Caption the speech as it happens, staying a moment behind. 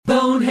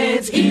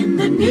Boneheads in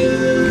the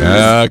news.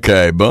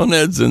 Okay,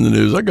 Boneheads in the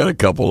news. I got a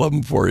couple of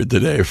them for you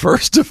today.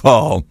 First of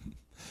all,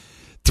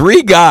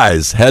 3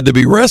 guys had to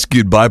be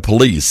rescued by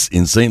police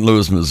in St.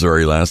 Louis,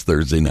 Missouri last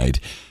Thursday night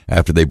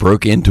after they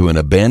broke into an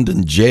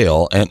abandoned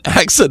jail and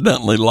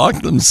accidentally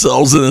locked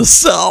themselves in a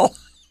cell.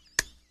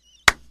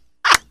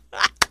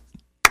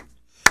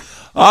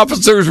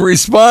 Officers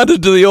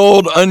responded to the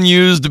old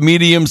unused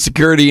medium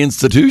security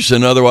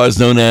institution, otherwise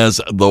known as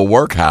the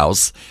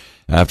workhouse,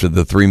 after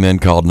the 3 men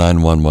called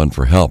 911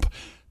 for help.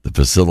 The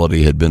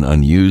facility had been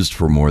unused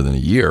for more than a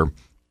year.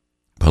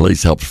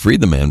 Police helped free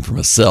the men from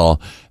a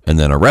cell and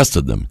then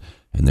arrested them,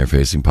 and they're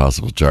facing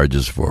possible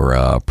charges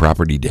for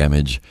property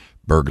damage,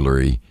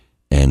 burglary,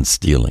 and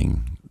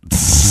stealing.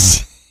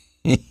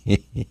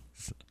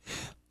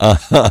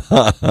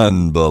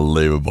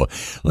 Unbelievable.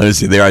 Let me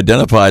see. They're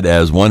identified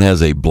as one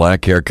has a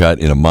black haircut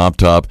in a mop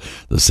top.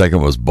 The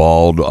second was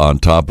bald on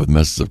top with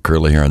masses of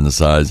curly hair on the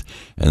sides.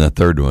 And the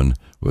third one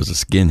was a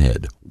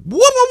skinhead.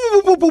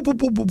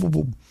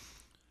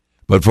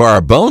 But for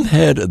our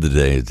bonehead of the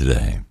day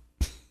today,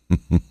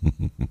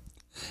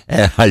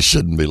 and I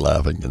shouldn't be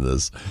laughing at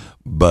this,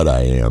 but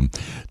I am.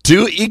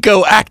 2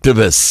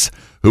 eco-activists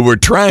who were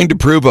trying to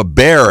prove a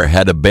bear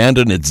had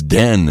abandoned its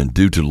den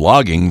due to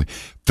logging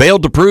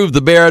failed to prove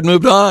the bear had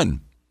moved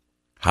on.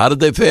 How did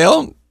they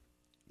fail?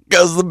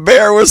 Because the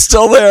bear was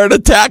still there and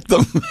attacked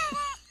them.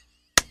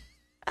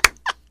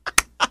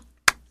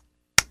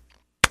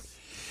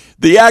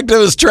 The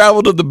activists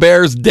traveled to the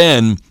bear's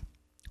den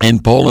in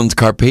Poland's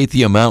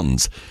Carpathia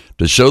Mountains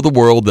to show the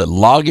world that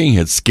logging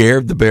had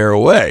scared the bear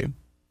away.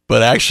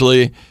 But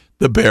actually,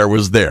 the bear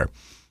was there.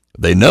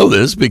 They know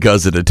this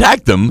because it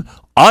attacked them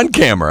on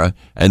camera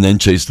and then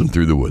chased them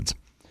through the woods.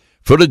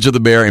 Footage of the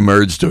bear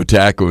emerging to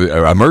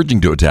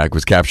attack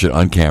was captured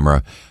on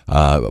camera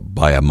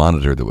by a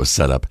monitor that was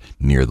set up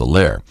near the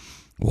lair.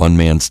 One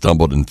man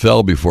stumbled and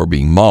fell before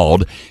being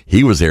mauled.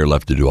 He was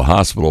airlifted to a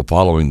hospital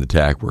following the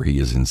attack, where he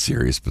is in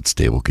serious but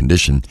stable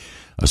condition.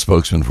 A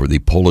spokesman for the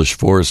Polish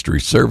Forestry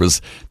Service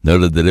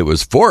noted that it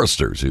was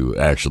foresters who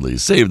actually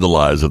saved the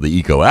lives of the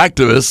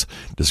eco-activists,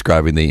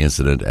 describing the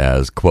incident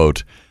as,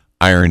 quote,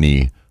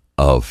 irony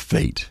of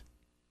fate,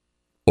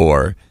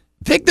 or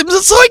victims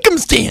of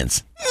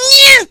circumstance.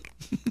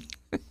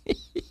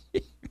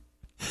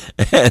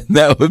 And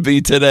that would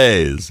be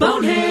today's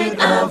Bonehead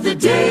of the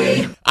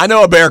day. I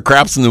know a bear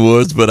craps in the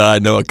woods, but I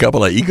know a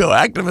couple of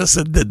eco-activists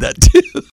that did that too.